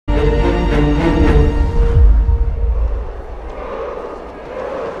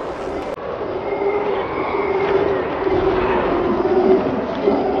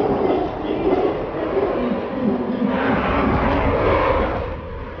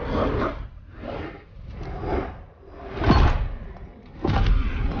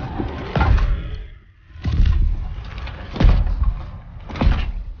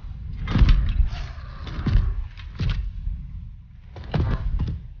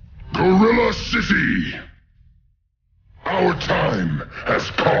the city! Our time has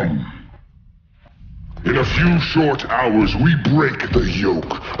come. In a few short hours, we break the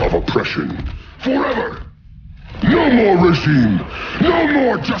yoke of oppression. Forever! No more regime! No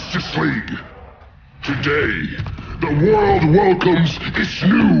more Justice League! Today, the world welcomes its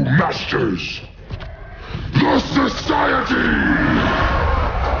new masters. The Society!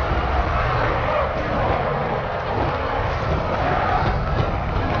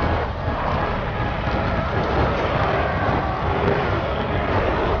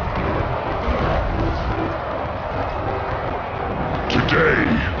 Today,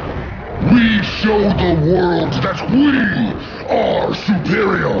 we show the world that we are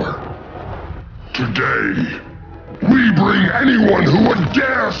superior. Today, we bring anyone who would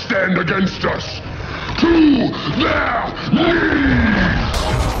dare stand against us to their knees!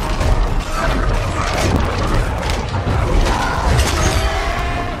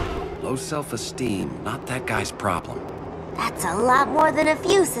 Low self-esteem, not that guy's problem. That's a lot more than a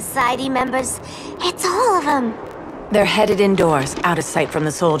few Society members. It's all of them. They're headed indoors, out of sight from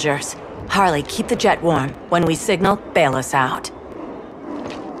the soldiers. Harley, keep the jet warm. When we signal, bail us out.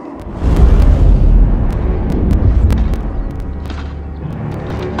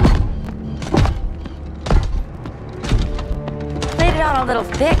 Played it on a little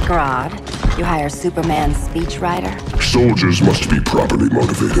thick, Grodd. You hire Superman's speechwriter? Soldiers must be properly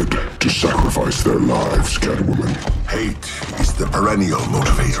motivated to sacrifice their lives, Catwoman. Hate is the perennial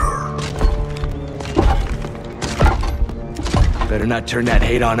motivator. Better not turn that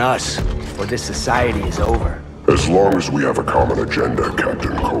hate on us, or this society is over. As long as we have a common agenda,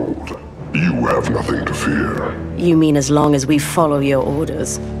 Captain Cold, you have nothing to fear. You mean as long as we follow your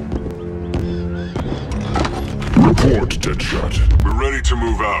orders? Report, Deadshot. We're ready to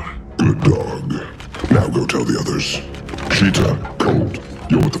move out. Good dog. Now go tell the others. Cheetah, Cold,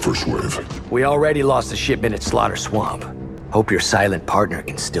 you're with the first wave. We already lost a shipment at Slaughter Swamp. Hope your silent partner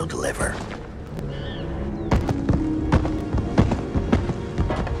can still deliver.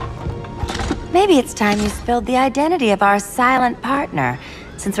 Maybe it's time you spilled the identity of our silent partner,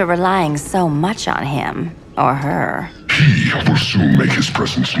 since we're relying so much on him, or her. He will soon make his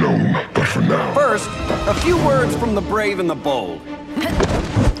presence known, but for now... First, a few words from the brave and the bold.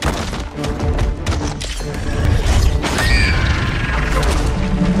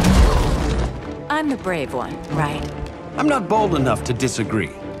 I'm the brave one, right? I'm not bold enough to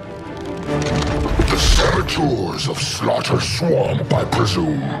disagree. The saboteurs of Slaughter Swamp, I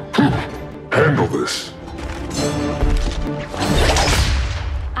presume. Handle this.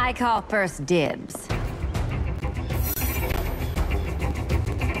 I call first dibs.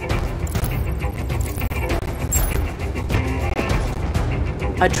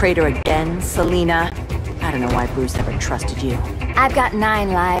 A traitor again, Selina? I don't know why Bruce ever trusted you. I've got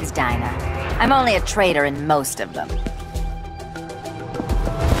 9 lives, Dinah. I'm only a traitor in most of them.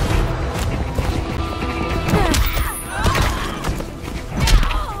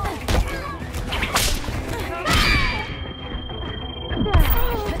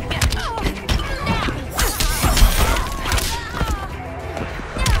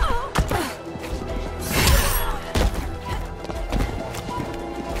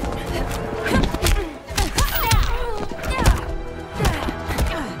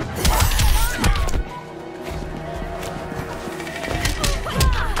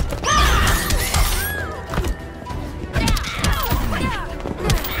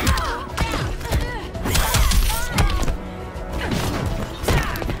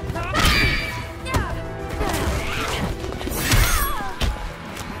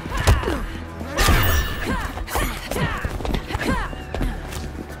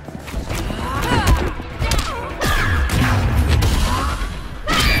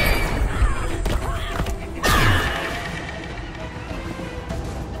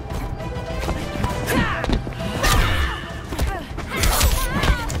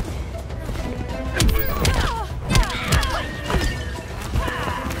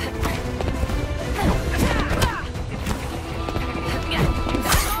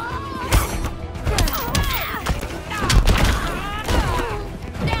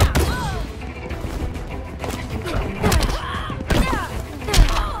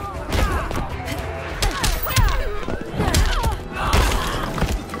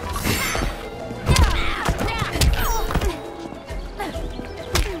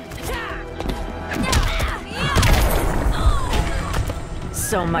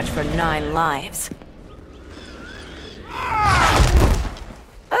 So much for 9 lives.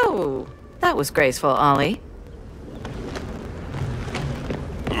 Oh, that was graceful, Ollie.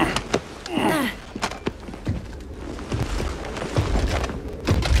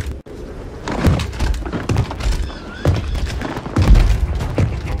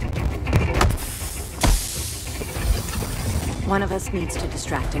 One of us needs to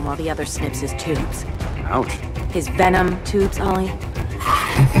distract him while the other snips his tubes. Ouch. His venom tubes, Ollie.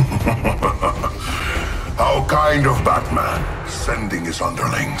 How kind of Batman, sending his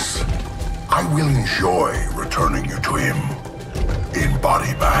underlings. I will enjoy returning you to him in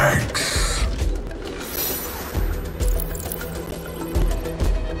body bags.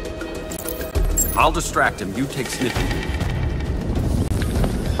 I'll distract him. You take sniffing.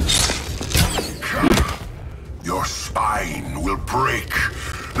 Your spine will break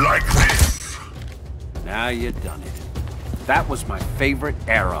like this. Now you done it. That was my favorite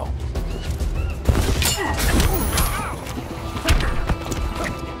arrow.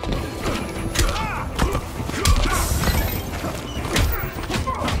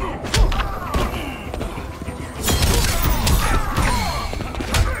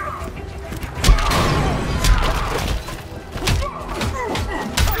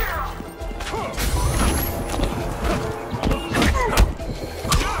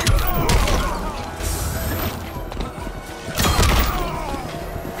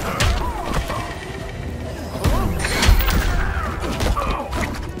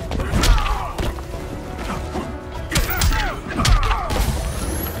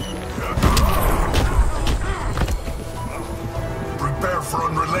 Prepare for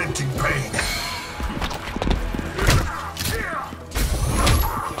unrelenting pain.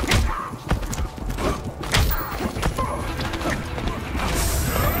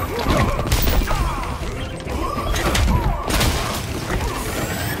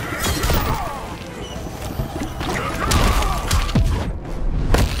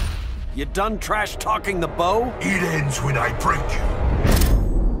 You done trash-talking the bow? It ends when I break you.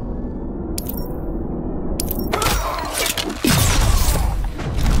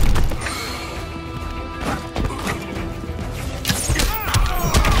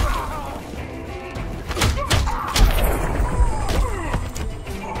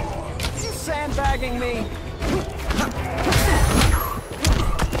 You sandbagging me?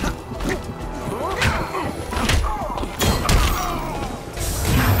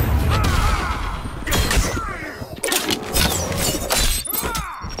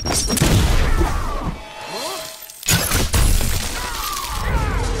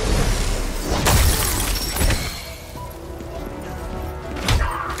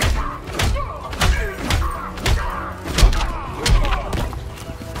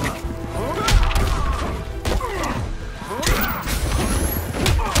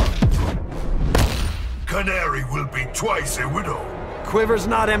 Canary will be twice a widow. Quiver's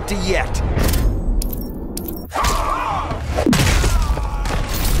not empty yet.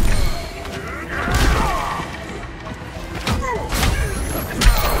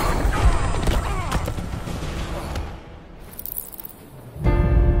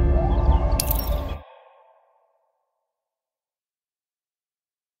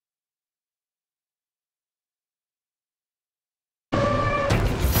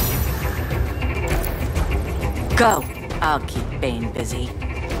 Go. I'll keep Bane busy.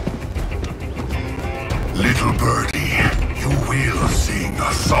 Little birdie, you will sing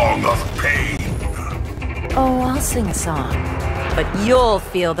a song of pain. Oh, I'll sing a song. But you'll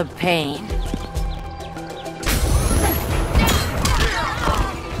feel the pain.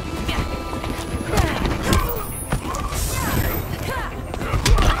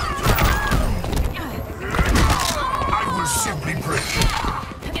 I will simply break you.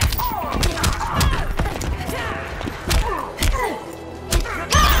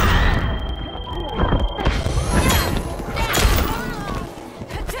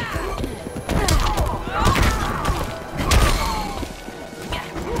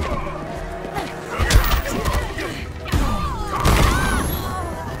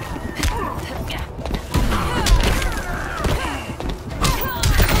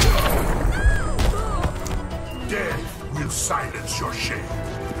 Death will silence your shame.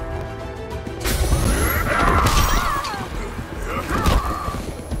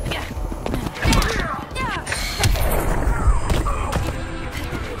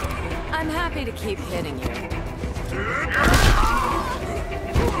 I'm happy to keep hitting you.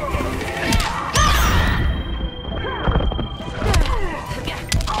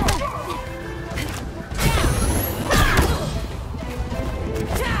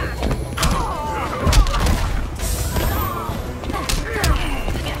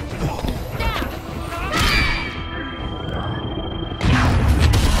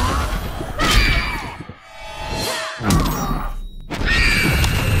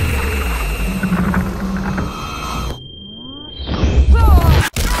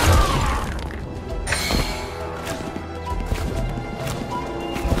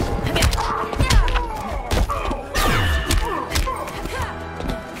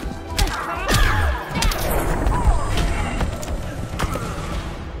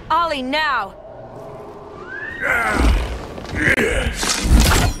 belly now!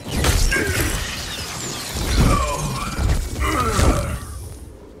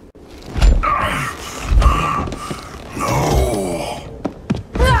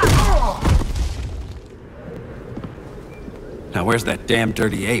 Now where's that damn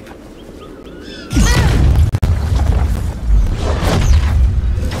dirty ape?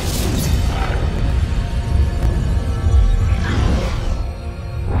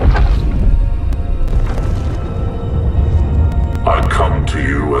 I come to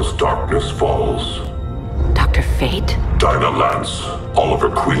you as darkness falls. Dr. Fate? Dinah Lance, Oliver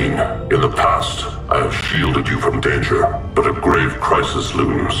Queen. In the past, I have shielded you from danger, but a grave crisis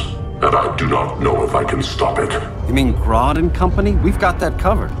looms, and I do not know if I can stop it. You mean Grodd and company? We've got that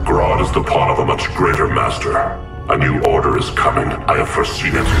covered. Grodd is the pawn of a much greater master. A new order is coming. I have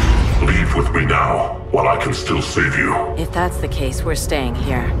foreseen it. Leave with me now, while I can still save you. If that's the case, we're staying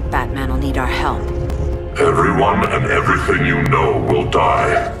here. Batman will need our help. Everyone and everything you know will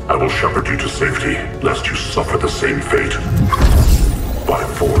die. I will shepherd you to safety, lest you suffer the same fate. By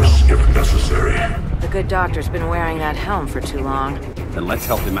force, if necessary. The good doctor's been wearing that helm for too long. Then let's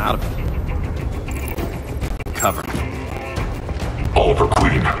help him out of it. Cover. Oliver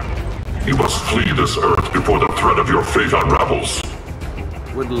Queen, you must flee this Earth before the threat of your fate unravels.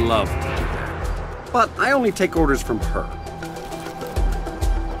 Would love to do that. But I only take orders from her.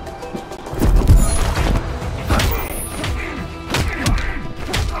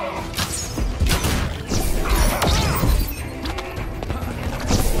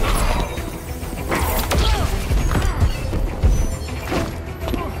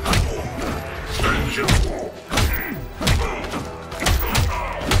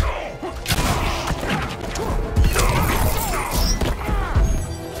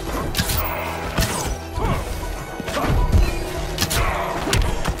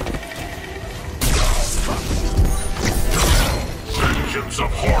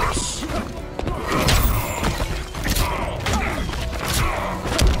 Of Horus.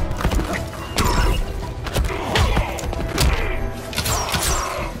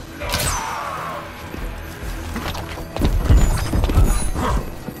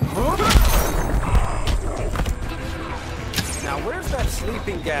 Now where's that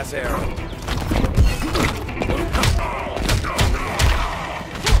sleeping gas arrow?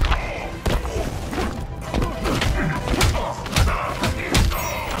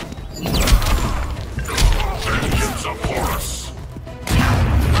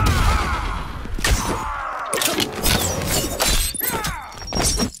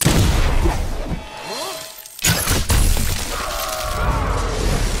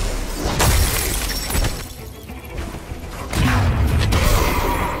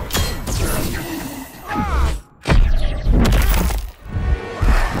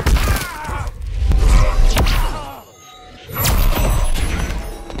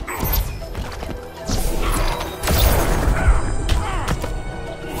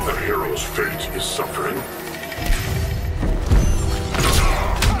 Fate is suffering.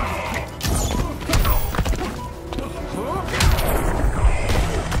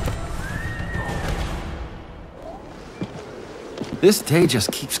 This day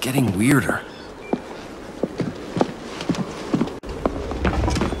just keeps getting weirder.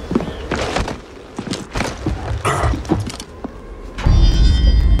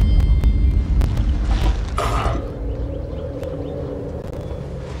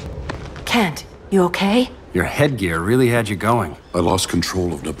 Kent, you okay? Your headgear really had you going. I lost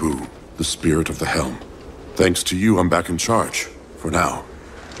control of Naboo, the spirit of the helm. Thanks to you, I'm back in charge. For now.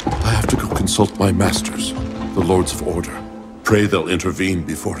 I have to go consult my masters, the Lords of Order. Pray they'll intervene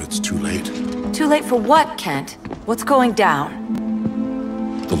before it's too late. Too late for what, Kent? What's going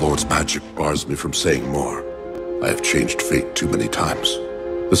down? The Lord's magic bars me from saying more. I have changed fate too many times.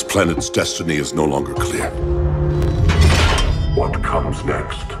 This planet's destiny is no longer clear. What comes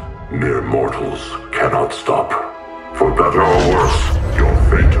next? Mere mortals cannot stop. For better or worse, your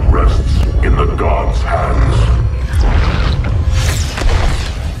fate rests in the gods' hands.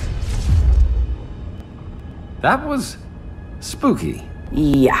 That was spooky.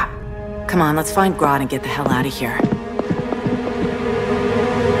 Yeah. Come on, let's find Grodd and get the hell out of here.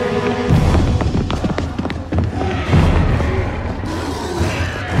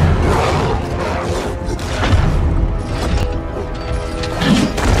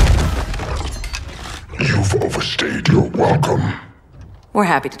 You've overstayed your welcome. We're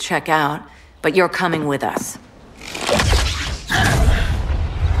happy to check out, but you're coming with us.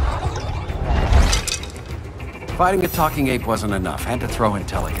 Fighting a talking ape wasn't enough. Had to throw in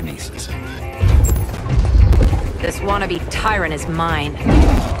telekinesis. This wannabe tyrant is mine.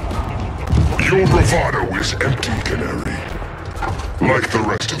 Your bravado is empty, Canary. Like the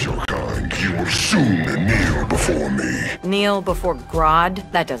rest of your kind, you will soon kneel before me. Kneel before Grodd?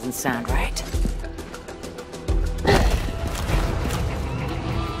 That doesn't sound right.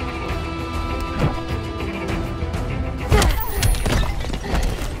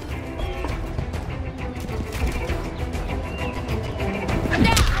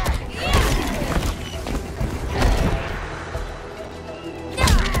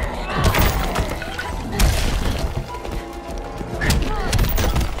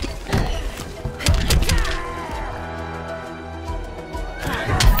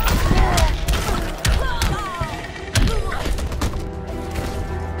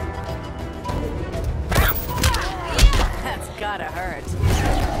 Gotta hurt.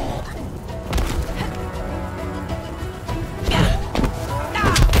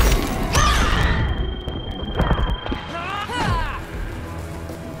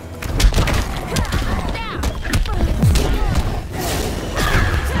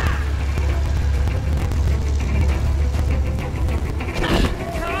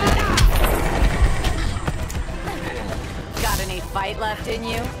 Got any fight left in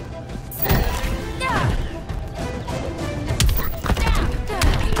you?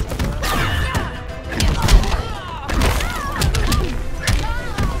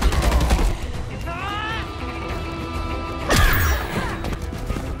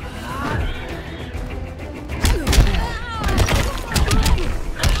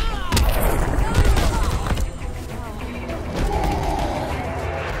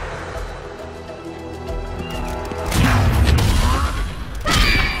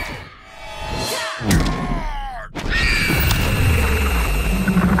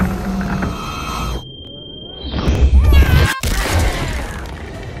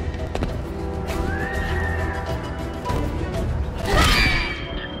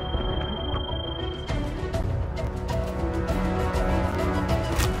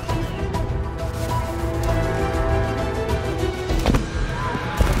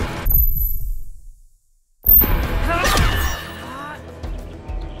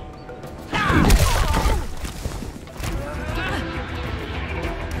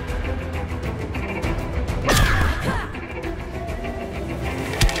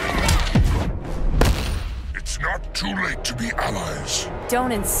 Too late to be allies.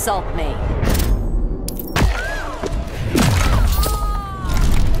 Don't insult me.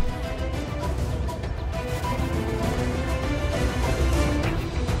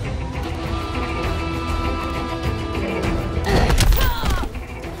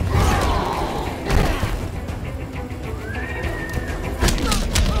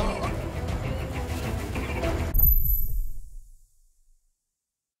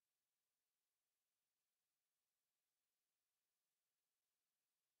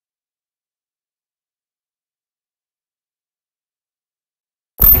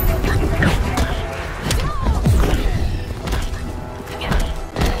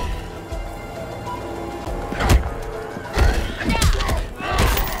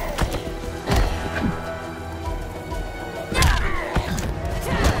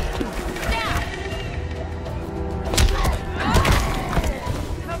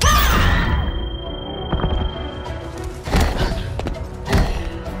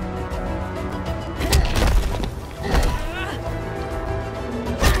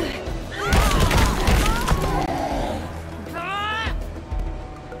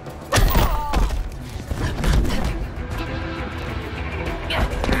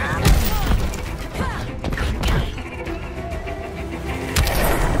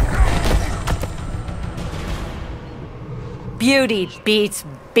 Beauty beats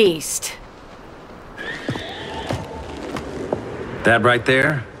beast. That right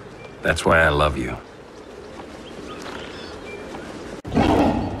there? That's why I love you.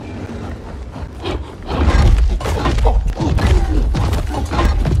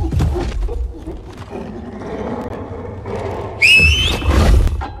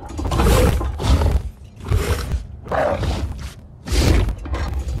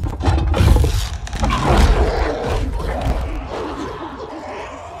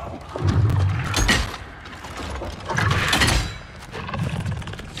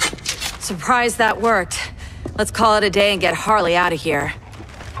 Surprised that worked. Let's call it a day and get Harley out of here.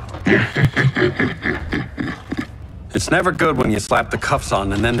 It's never good when you slap the cuffs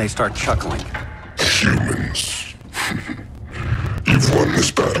on and then they start chuckling. Humans. You've won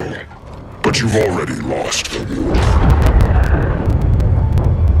this battle, but you've already lost the war.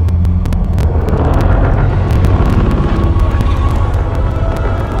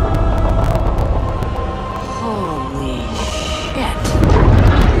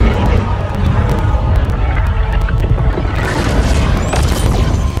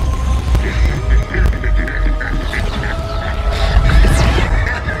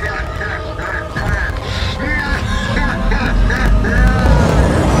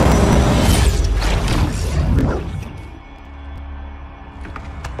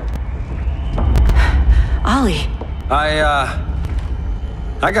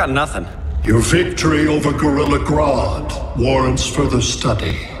 I got nothing. Your victory over Gorilla Grodd warrants further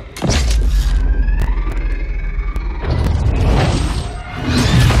study.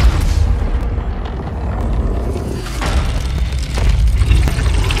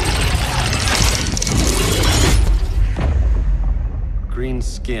 Green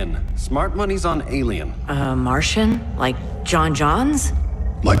skin. Smart money's on alien. Martian? Like John Johns?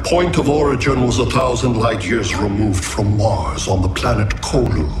 My point of origin was 1,000 light years removed from Mars on the planet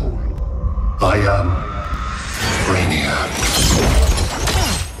Kolu. I am Brainiac.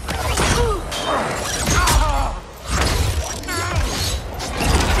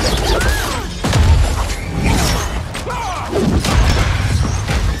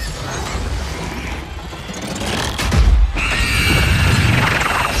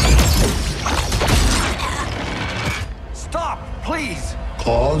 Stop, please!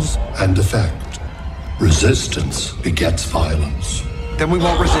 Cause and effect. Resistance begets violence. Then we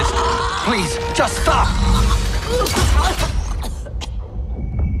won't resist. Please, just stop!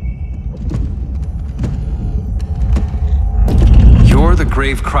 You're the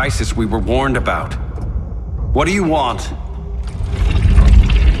grave crisis we were warned about. What do you want?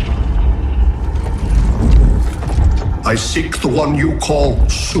 I seek the one you call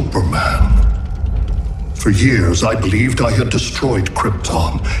Superman. For years, I believed I had destroyed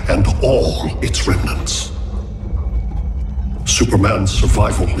Krypton and all its remnants. Superman's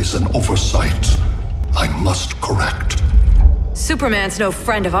survival is an oversight I must correct. Superman's no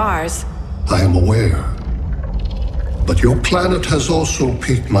friend of ours. I am aware. But your planet has also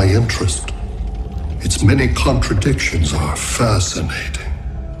piqued my interest. Its many contradictions are fascinating.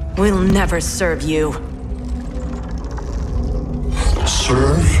 We'll never serve you.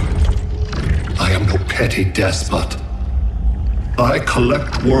 Serve? I am no petty despot. I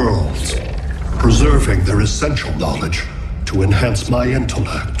collect worlds, preserving their essential knowledge to enhance my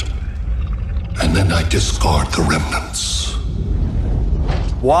intellect. And then I discard the remnants.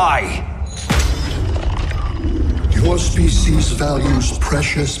 Why? Your species values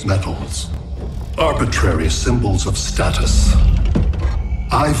precious metals, arbitrary symbols of status.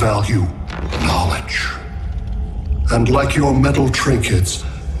 I value knowledge. And like your metal trinkets,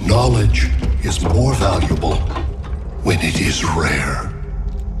 knowledge is more valuable when it is rare.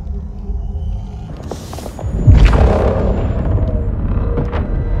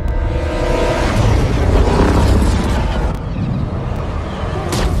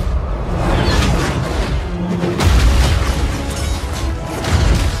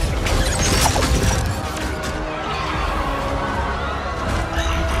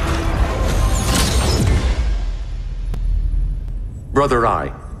 Brother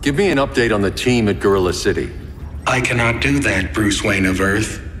Eye, give me an update on the team at Gorilla City. I cannot do that, Bruce Wayne of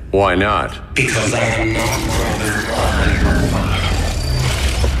Earth. Why not? Because I am not Brother Eye.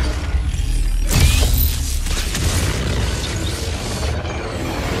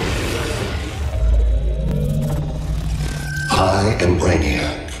 I am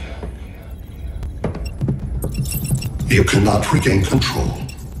Brainiac. You cannot regain control.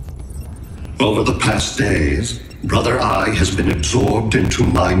 Over the past days, Brother Eye has been absorbed into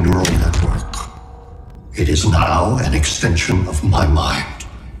my neural network. It is now an extension of my mind.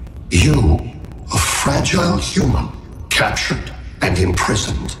 You, a fragile human, captured and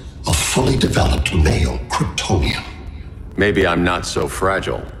imprisoned a fully developed male Kryptonian. Maybe I'm not so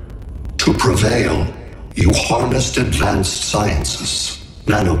fragile. To prevail, you harnessed advanced sciences,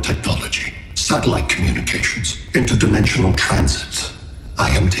 nanotechnology, satellite communications, interdimensional transit.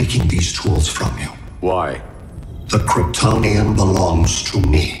 I am taking these tools from you. Why? The Kryptonian belongs to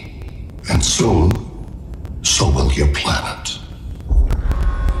me. And soon, so will your planet.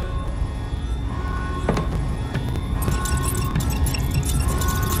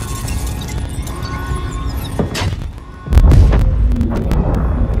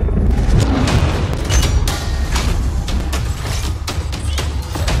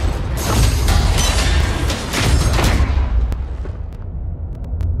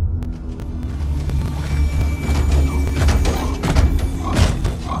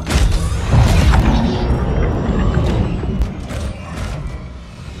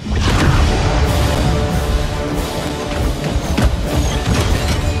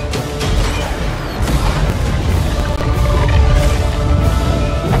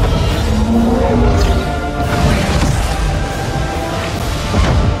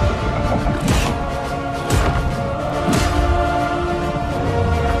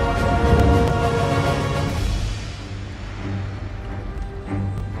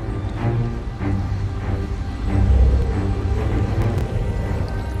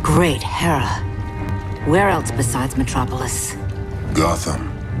 Great Hera. Where else besides Metropolis?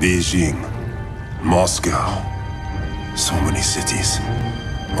 Gotham, Beijing, Moscow. So many cities.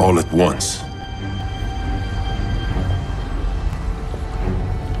 All at once.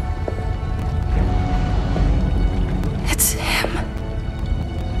 It's him.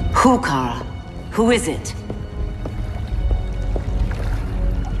 Who, Kara? Who is it?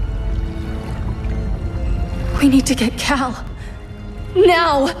 We need to get Cal.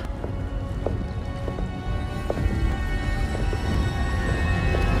 Now!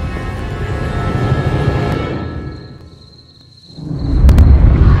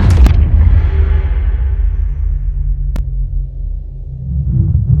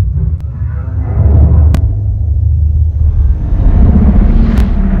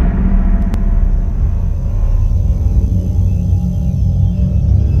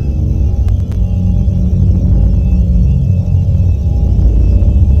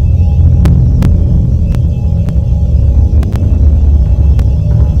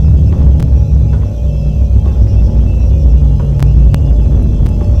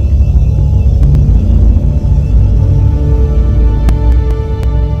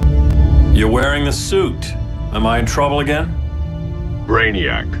 You're wearing the suit. Am I in trouble again?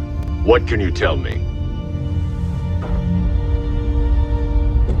 Brainiac, what can you tell me?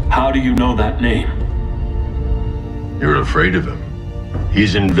 How do you know that name? You're afraid of him.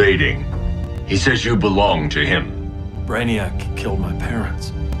 He's invading. He says you belong to him. Brainiac killed my parents.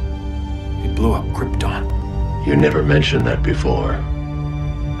 He blew up Krypton. You never mentioned that before.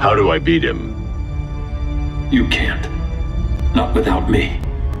 How do I beat him? You can't. Not without me.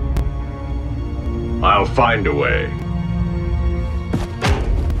 I'll find a way.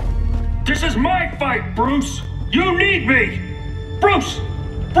 This is my fight, Bruce! You need me! Bruce!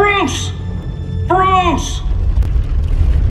 Bruce! Bruce!